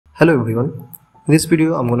Hello everyone, in this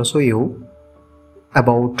video I'm going to show you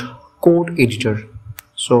about code editor.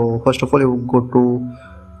 So first of all you go to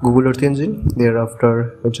Google Earth Engine,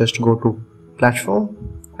 thereafter you just go to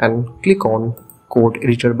platform and click on code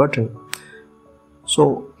editor button.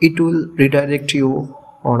 So it will redirect you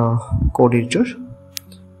on a code editor.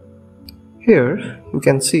 Here you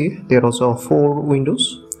can see there are also 4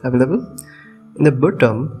 windows available. In the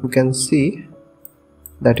bottom you can see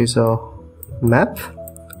that is a map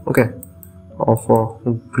of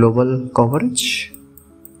a global coverage.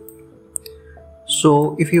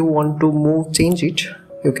 So if you want to change it,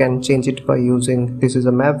 you can change it by using, this is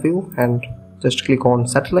a map view, and just click on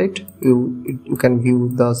satellite. You can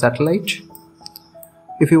view the satellite.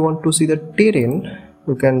 If you want to see the terrain,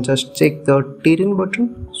 you can just check the terrain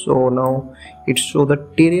button. So now it shows the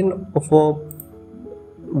terrain of a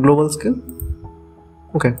global scale.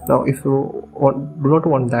 Now if you do not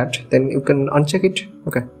want that, then you can uncheck it.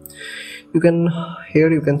 Here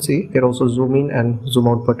you can see there also zoom in and zoom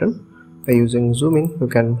out button. By using zoom in, you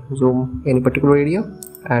can zoom any particular area,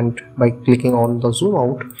 and by clicking on the zoom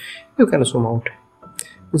out, you can zoom out.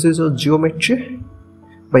 This is a geometry.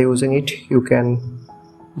 By using it, you can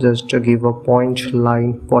just give a point,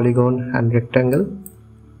 line, polygon and rectangle.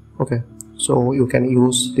 So you can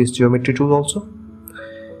use this geometry tool also.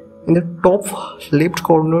 In the top left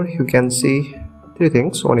corner you can see 3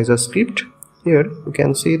 things. One is a script. Here you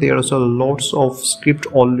can see there are also lots of script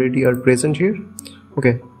already are present here.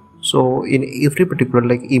 So in every particular,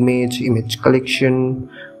 like image collection,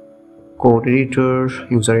 code editor,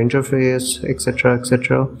 user interface,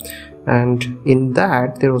 etc, and in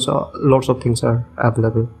that there also lots of things are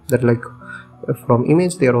available. That like from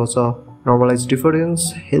image there are also normalized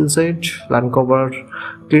difference, hillside, land cover,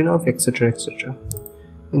 cleanup, etc.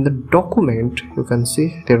 In the document you can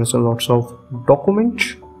see there is a lots of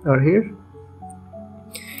documents are here.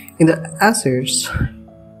 In the assets,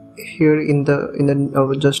 here in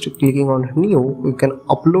the just clicking on new, you can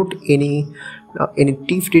upload any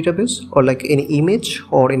TIFF database, or like any image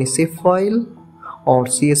or any save file or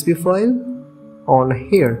CSV file on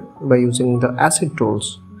here by using the asset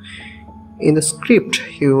tools. In the script,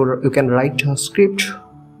 you can write a script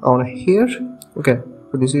on here. So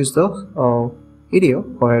this is the area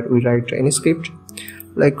where we write any script.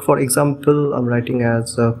 Like for example, I'm writing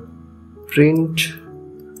as print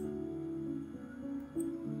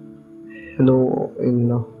hello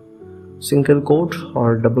in single quote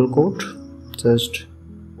or double quote, just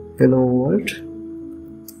hello world.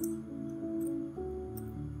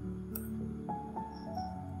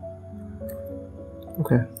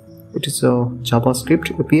 It is a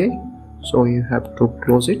JavaScript API, so you have to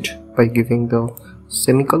close it by giving the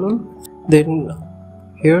semicolon. Then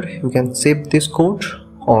here you can save this code,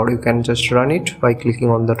 or you can just run it by clicking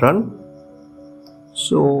on the run.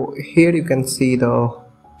 So here you can see the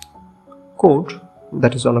code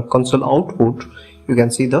that is on a console output. You can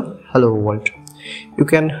see the hello world. You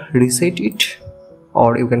can reset it,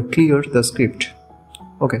 or you can clear the script.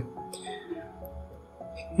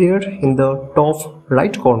 Here in the top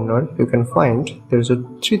right corner you can find there is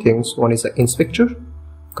 3 things. One is the inspector,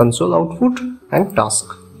 console output and task.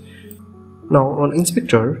 Now on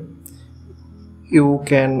inspector, you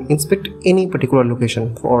can inspect any particular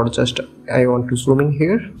location. For just I want to zoom in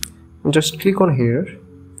here, just click on here.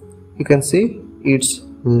 You can see its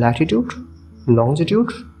latitude,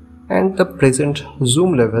 longitude and the present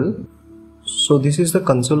zoom level. So this is the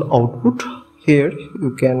console output. Here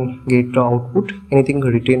you can get the output, anything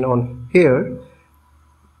written on here.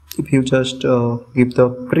 If you just give the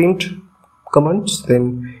print commands,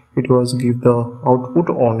 then it was give the output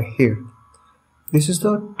on here. This is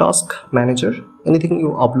the task manager. Anything you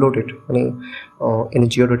upload it, any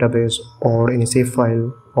geodatabase or any save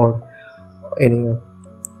file or any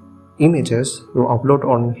images you upload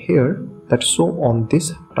on here, that show on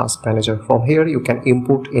this task manager. From here you can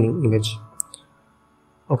import any image.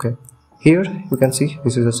 Here you can see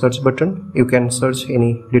this is a search button. You can search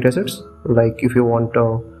any datasets. Like if you want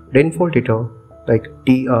rainfall data like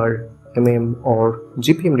DR, MM or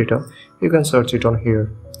GPM data, you can search it on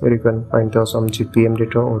here, where you can find some GPM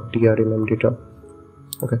data or DRMM data.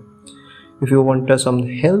 If you want some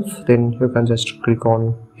help, then you can just click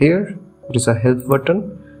on here. It is a help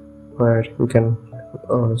button where you can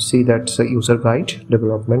see that's a user guide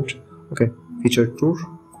development, feature tour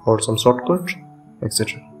or some shortcut,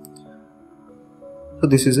 etc. So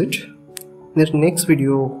this is it. In the next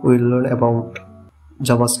video we will learn about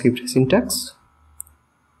JavaScript syntax.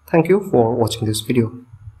 Thank you for watching this video.